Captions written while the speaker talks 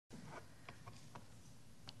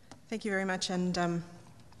Thank you very much, and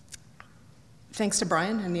thanks to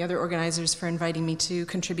Brian and the other organizers for inviting me to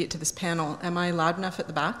contribute to this panel. Am I loud enough at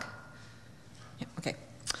the back? Yeah, okay.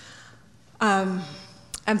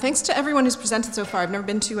 And thanks to everyone who's presented so far. I've never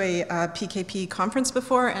been to a PKP conference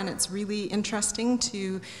before, and it's really interesting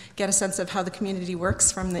to get a sense of how the community works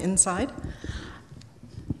from the inside.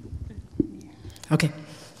 Okay.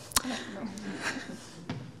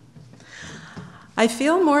 I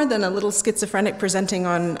feel more than a little schizophrenic presenting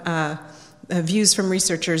on views from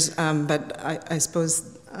researchers, but I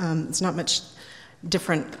suppose it's not much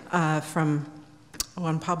different from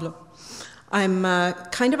Juan Pablo. I'm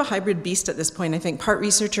kind of a hybrid beast at this point, I think, part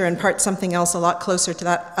researcher and part something else a lot closer to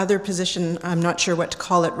that other position, I'm not sure what to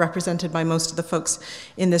call it, represented by most of the folks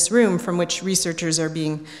in this room, from which researchers are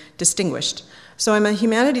being distinguished. So I'm a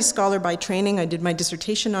humanities scholar by training. I did my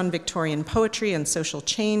dissertation on Victorian poetry and social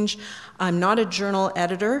change. I'm not a journal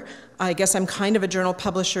editor. I guess I'm kind of a journal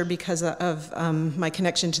publisher because of my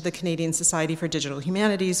connection to the Canadian Society for Digital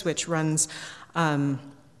Humanities, which runs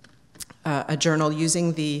a journal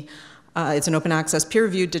using the it's an open access,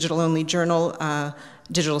 peer-reviewed, digital-only journal,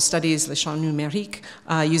 Digital Studies, Le Champ Numérique,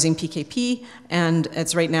 using PKP, and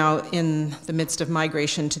it's right now in the midst of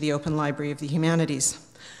migration to the Open Library of the Humanities.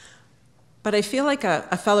 But I feel like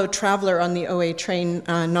a fellow traveler on the OA train,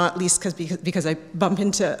 not least because I bump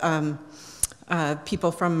into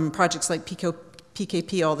people from projects like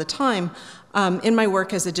PKP all the time, in my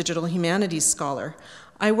work as a digital humanities scholar.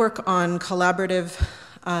 I work on collaborative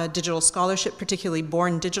digital scholarship, particularly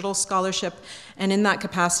born digital scholarship, and in that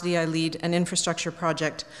capacity I lead an infrastructure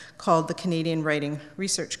project called the Canadian Writing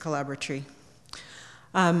Research Collaboratory.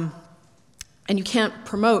 And you can't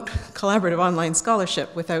promote collaborative online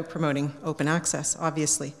scholarship without promoting open access,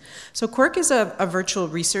 obviously. So QUIRC is a virtual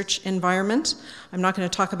research environment. I'm not going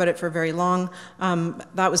to talk about it for very long.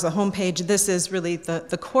 That was the homepage. This is really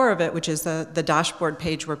the core of it, which is the dashboard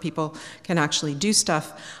page where people can actually do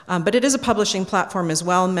stuff. But it is a publishing platform as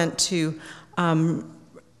well, meant to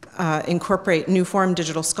incorporate new form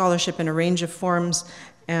digital scholarship in a range of forms,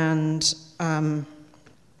 and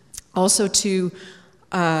also to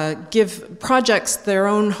give projects their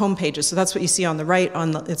own home pages. So that's what you see on the right.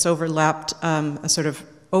 It's overlapped a sort of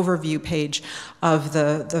overview page of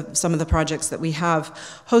some of the projects that we have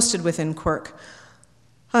hosted within QUIRC.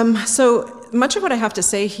 So much of what I have to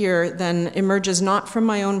say here then emerges not from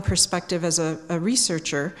my own perspective as a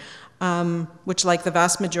researcher, which, like the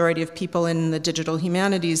vast majority of people in the digital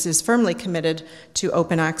humanities, is firmly committed to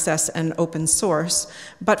open access and open source,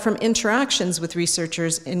 but from interactions with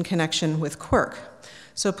researchers in connection with QUIRC.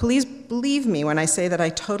 So please believe me when I say that I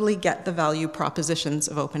totally get the value propositions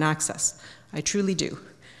of open access. I truly do.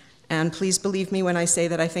 And please believe me when I say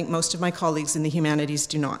that I think most of my colleagues in the humanities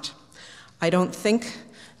do not. I don't think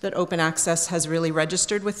that open access has really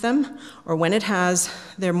registered with them, or when it has,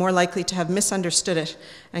 they're more likely to have misunderstood it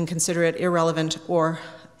and consider it irrelevant or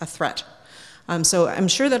a threat. So I'm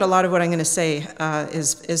sure that a lot of what I'm going to say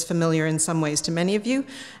is familiar in some ways to many of you,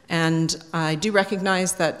 and I do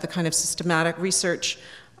recognize that the kind of systematic research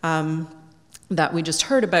that we just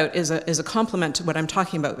heard about is a complement to what I'm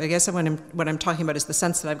talking about. I guess what I'm talking about is the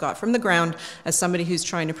sense that I've got from the ground as somebody who's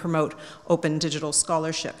trying to promote open digital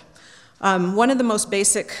scholarship. One of the most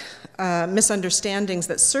basic misunderstandings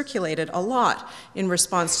that circulated a lot in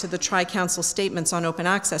response to the Tri-Council statements on open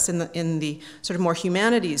access in the sort of more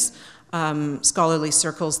humanities scholarly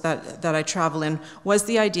circles that I travel in was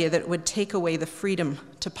the idea that it would take away the freedom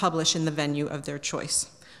to publish in the venue of their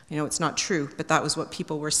choice. You know, it's not true, but that was what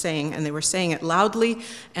people were saying, and they were saying it loudly,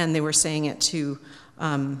 and they were saying it to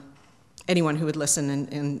anyone who would listen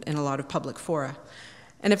in a lot of public fora.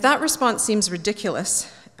 And if that response seems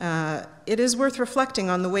ridiculous, it is worth reflecting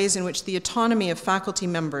on the ways in which the autonomy of faculty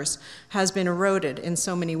members has been eroded in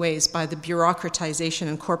so many ways by the bureaucratization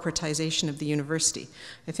and corporatization of the university.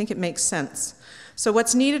 I think it makes sense. So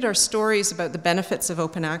what's needed are stories about the benefits of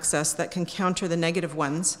open access that can counter the negative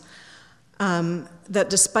ones, that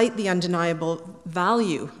despite the undeniable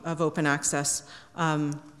value of open access,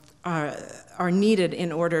 are needed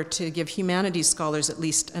in order to give humanities scholars at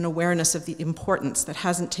least an awareness of the importance that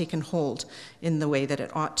hasn't taken hold in the way that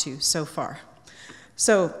it ought to so far.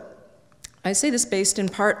 So I say this based in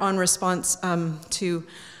part on response to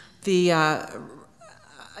the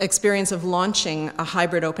experience of launching a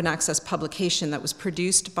hybrid open access publication that was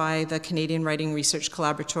produced by the Canadian Writing Research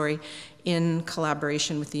Collaboratory in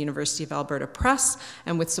collaboration with the University of Alberta Press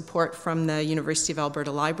and with support from the University of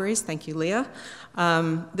Alberta Libraries. Thank you, Leah.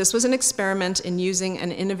 This was an experiment in using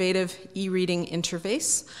an innovative e-reading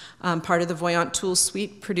interface, part of the Voyant Tools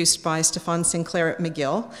suite produced by Stéphane Sinclair at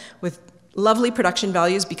McGill, with lovely production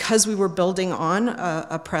values because we were building on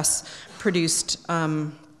a press-produced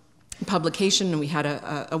publication, and we had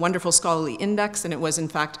a wonderful scholarly index, and it was in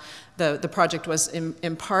fact, the project was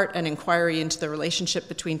in part an inquiry into the relationship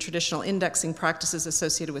between traditional indexing practices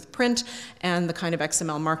associated with print and the kind of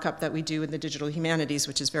XML markup that we do in the digital humanities,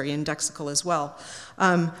 which is very indexical as well.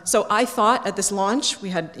 So I thought at this launch, we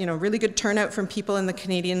had really good turnout from people in the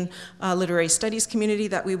Canadian literary studies community,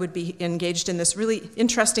 that we would be engaged in this really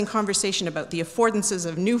interesting conversation about the affordances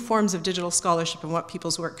of new forms of digital scholarship and what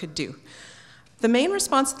people's work could do. The main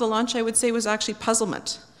response to the launch, I would say, was actually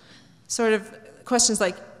puzzlement. Sort of questions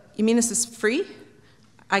like, you mean this is free?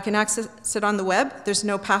 I can access it on the web, there's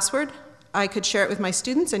no password, I could share it with my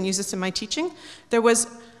students and use this in my teaching? There was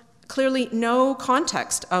clearly no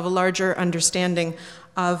context of a larger understanding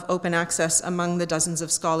of open access among the dozens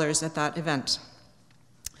of scholars at that event.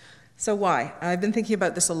 So why? I've been thinking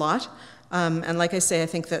about this a lot, and like I say, I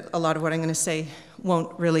think that a lot of what I'm going to say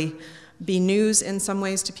won't really be news in some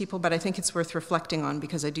ways to people, but I think it's worth reflecting on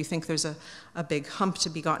because I do think there's a big hump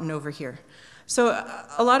to be gotten over here. So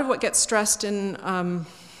a lot of what gets stressed in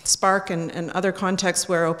Spark and other contexts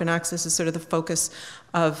where open access is sort of the focus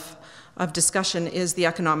of discussion is the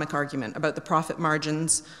economic argument about the profit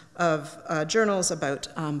margins of journals, about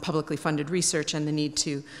publicly funded research and the need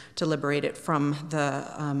to liberate it from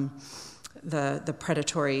the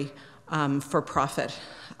predatory for-profit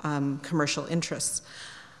commercial interests.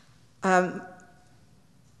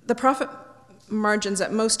 The profit margins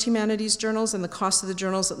at most humanities journals and the cost of the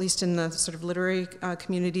journals, at least in the sort of literary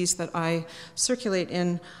communities that I circulate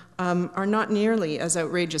in, are not nearly as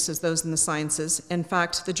outrageous as those in the sciences. In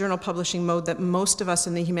fact, the journal publishing mode that most of us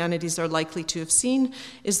in the humanities are likely to have seen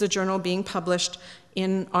is the journal being published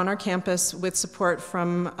on our campus with support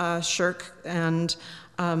from Shirk and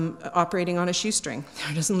operating on a shoestring.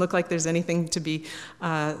 It doesn't look like there's anything to be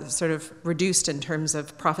sort of reduced in terms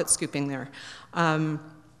of profit scooping there.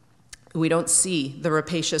 We don't see the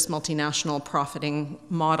rapacious multinational profiting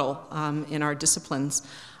model in our disciplines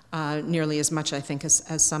nearly as much, I think,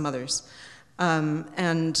 as some others.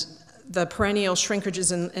 And the perennial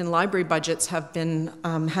shrinkages in library budgets have been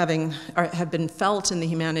felt in the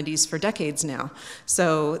humanities for decades now.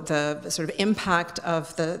 So the sort of impact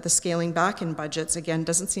of the scaling back in budgets, again,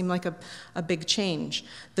 doesn't seem like a big change.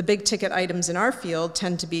 The big ticket items in our field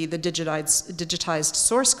tend to be the digitized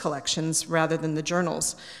source collections rather than the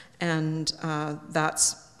journals. And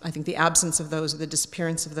that's, I think, the absence of those or the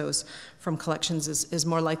disappearance of those from collections is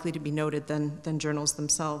more likely to be noted than journals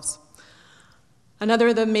themselves. Another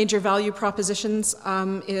of the major value propositions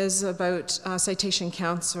is about citation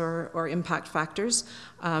counts or impact factors.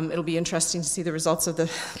 It'll be interesting to see the results of the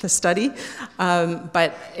study.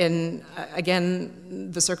 But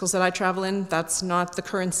again, the circles that I travel in, that's not the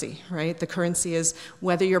currency, right? The currency is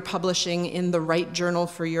whether you're publishing in the right journal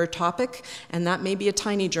for your topic, and that may be a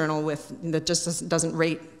tiny journal that just doesn't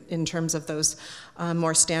rate in terms of those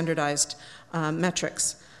more standardized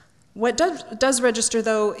metrics. What does register,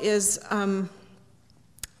 though, is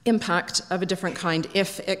impact of a different kind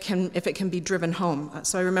if it can be driven home.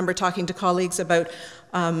 So I remember talking to colleagues about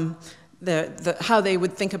how they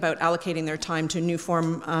would think about allocating their time to new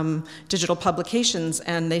form digital publications,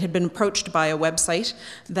 and they had been approached by a website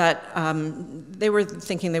that they were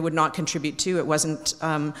thinking they would not contribute to. It wasn't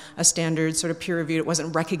a standard sort of peer reviewed, it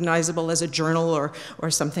wasn't recognizable as a journal or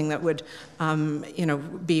something that would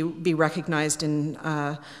be recognized in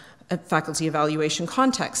a faculty evaluation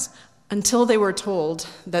context, until they were told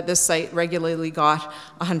that this site regularly got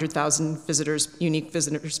 100,000 visitors, unique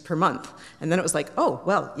visitors per month. And then it was like, oh,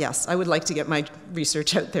 well, yes, I would like to get my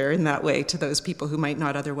research out there in that way to those people who might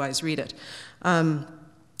not otherwise read it.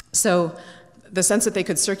 So the sense that they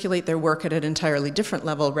could circulate their work at an entirely different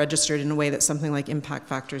level registered in a way that something like impact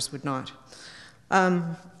factors would not.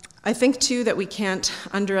 I think, too, that we can't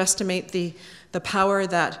underestimate the power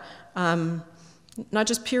that not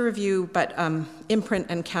just peer review, but imprint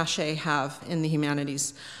and cachet have in the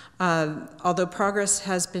humanities. Although progress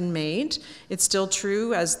has been made, it's still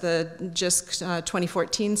true, as the JISC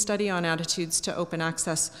 2014 study on attitudes to open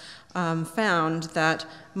access found, that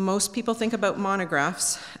most people think about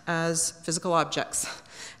monographs as physical objects.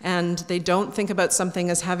 And they don't think about something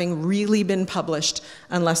as having really been published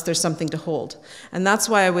unless there's something to hold. And that's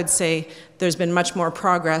why I would say there's been much more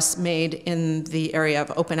progress made in the area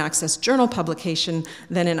of open access journal publication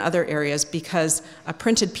than in other areas, because a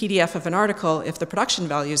printed PDF of an article, if the production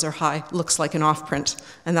values are high, looks like an off-print.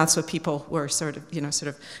 And that's what people were sort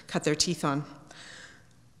of cut their teeth on.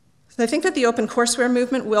 I think that the open courseware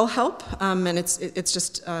movement will help, and it's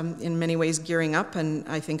just in many ways gearing up, and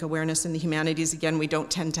I think awareness in the humanities, again, we don't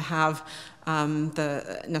tend to have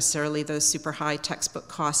necessarily the super high textbook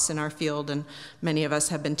costs in our field, and many of us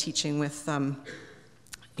have been teaching with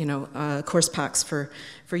course packs for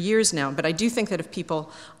years now. But I do think that if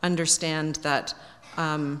people understand that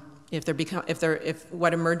if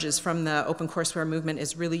what emerges from the open courseware movement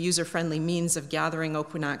is really user-friendly means of gathering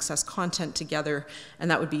open access content together, and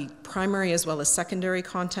that would be primary as well as secondary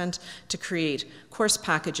content to create course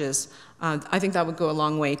packages, I think that would go a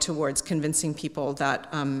long way towards convincing people that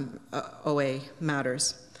OA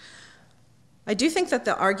matters. I do think that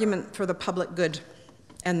the argument for the public good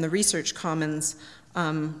and the research commons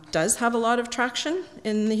does have a lot of traction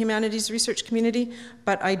in the humanities research community,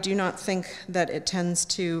 but I do not think that it tends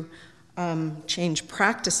to change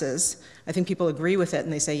practices. I think people agree with it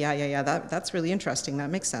and they say, yeah, that's really interesting, that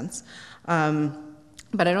makes sense.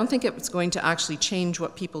 But I don't think it's going to actually change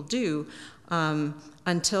what people do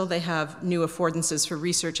until they have new affordances for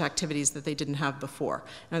research activities that they didn't have before.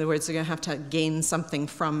 In other words, they're going to have to gain something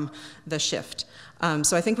from the shift.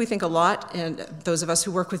 So I think we think a lot, and those of us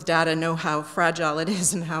who work with data know how fragile it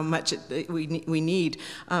is and how much we need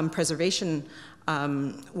preservation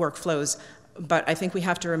workflows. But I think we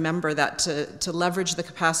have to remember that to leverage the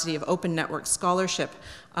capacity of open network scholarship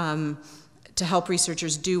to help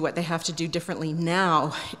researchers do what they have to do differently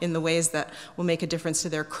now in the ways that will make a difference to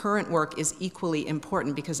their current work is equally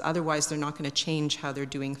important, because otherwise they're not going to change how they're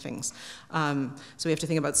doing things. So we have to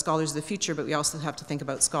think about scholars of the future, but we also have to think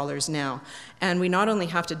about scholars now. And we not only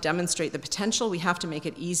have to demonstrate the potential, we have to make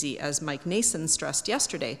it easy, as Mike Nason stressed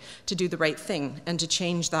yesterday, to do the right thing and to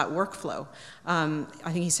change that workflow. I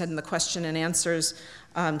think he said in the question and answers,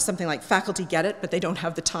 something like faculty get it, but they don't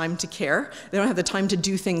have the time to care. They don't have the time to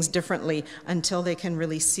do things differently until they can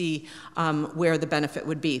really see where the benefit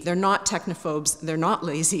would be. They're not technophobes, they're not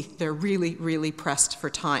lazy, they're really, really pressed for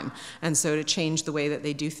time. And so to change the way that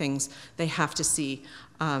they do things, they have to see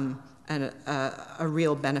a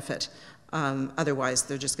real benefit. Otherwise,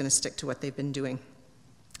 they're just going to stick to what they've been doing.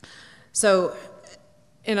 So,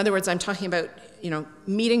 in other words, I'm talking about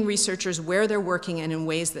meeting researchers where they're working and in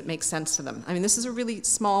ways that make sense to them. I mean, this is a really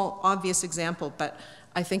small, obvious example, but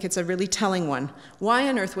I think it's a really telling one. Why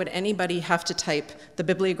on earth would anybody have to type the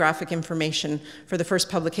bibliographic information for the first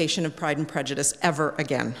publication of Pride and Prejudice ever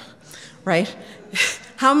again, right?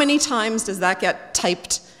 How many times does that get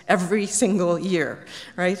typed every single year,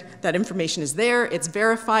 right? That information is there, it's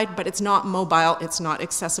verified, but it's not mobile, it's not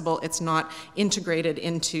accessible, it's not integrated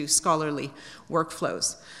into scholarly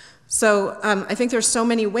workflows. So I think there's so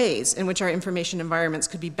many ways in which our information environments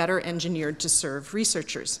could be better engineered to serve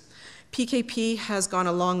researchers. PKP has gone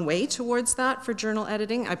a long way towards that for journal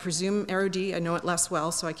editing. I presume ROD, I know it less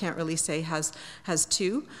well, so I can't really say has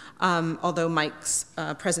too. Although Mike's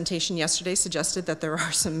presentation yesterday suggested that there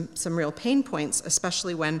are some real pain points,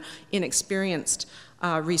 especially when inexperienced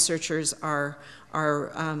researchers are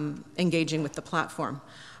engaging with the platform.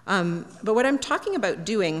 But what I'm talking about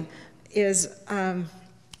doing is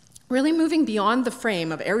really moving beyond the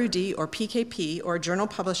frame of RUD or PKP or journal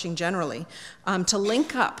publishing generally to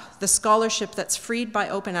link up the scholarship that's freed by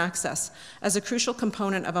open access as a crucial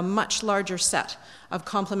component of a much larger set of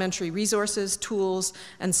complementary resources, tools,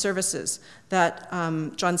 and services that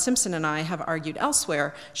John Simpson and I have argued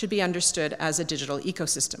elsewhere should be understood as a digital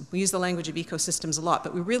ecosystem. We use the language of ecosystems a lot,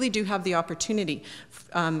 but we really do have the opportunity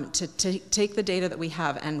to take the data that we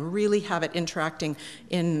have and really have it interacting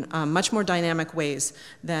in much more dynamic ways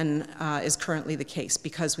than is currently the case,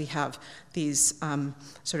 because we have these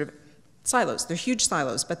sort of silos. They're huge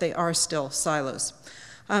silos, but they are still silos.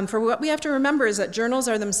 For what we have to remember is that journals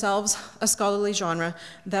are themselves a scholarly genre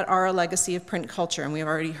that are a legacy of print culture, and we've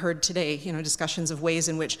already heard today, discussions of ways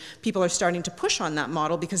in which people are starting to push on that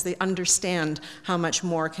model because they understand how much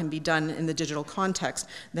more can be done in the digital context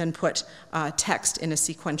than put text in a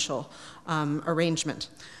sequential arrangement.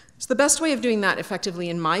 So the best way of doing that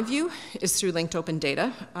effectively, in my view, is through linked open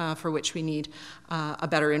data, for which we need a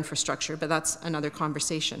better infrastructure, but that's another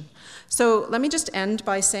conversation. So let me just end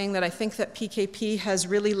by saying that I think that PKP has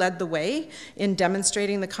really led the way in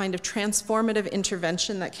demonstrating the kind of transformative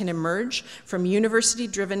intervention that can emerge from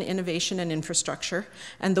university-driven innovation and infrastructure,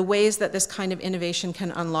 and the ways that this kind of innovation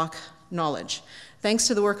can unlock knowledge. Thanks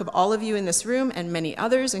to the work of all of you in this room and many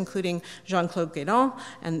others, including Jean-Claude Guédon,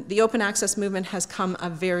 and the open access movement has come a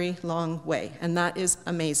very long way, and that is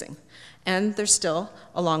amazing. And there's still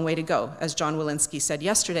a long way to go. As John Walensky said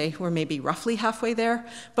yesterday, we're maybe roughly halfway there,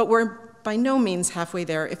 but we're by no means halfway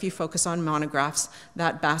there if you focus on monographs,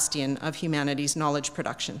 that bastion of humanities knowledge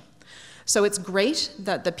production. So it's great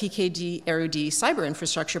that the PKD-ERUD Cyber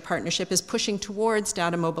Infrastructure Partnership is pushing towards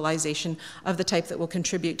data mobilization of the type that will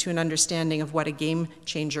contribute to an understanding of what a game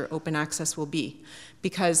changer open access will be.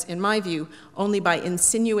 Because, in my view, only by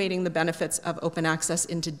insinuating the benefits of open access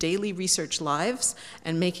into daily research lives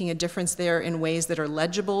and making a difference there in ways that are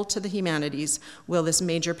legible to the humanities will this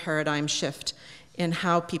major paradigm shift in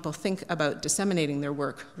how people think about disseminating their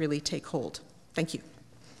work really take hold. Thank you.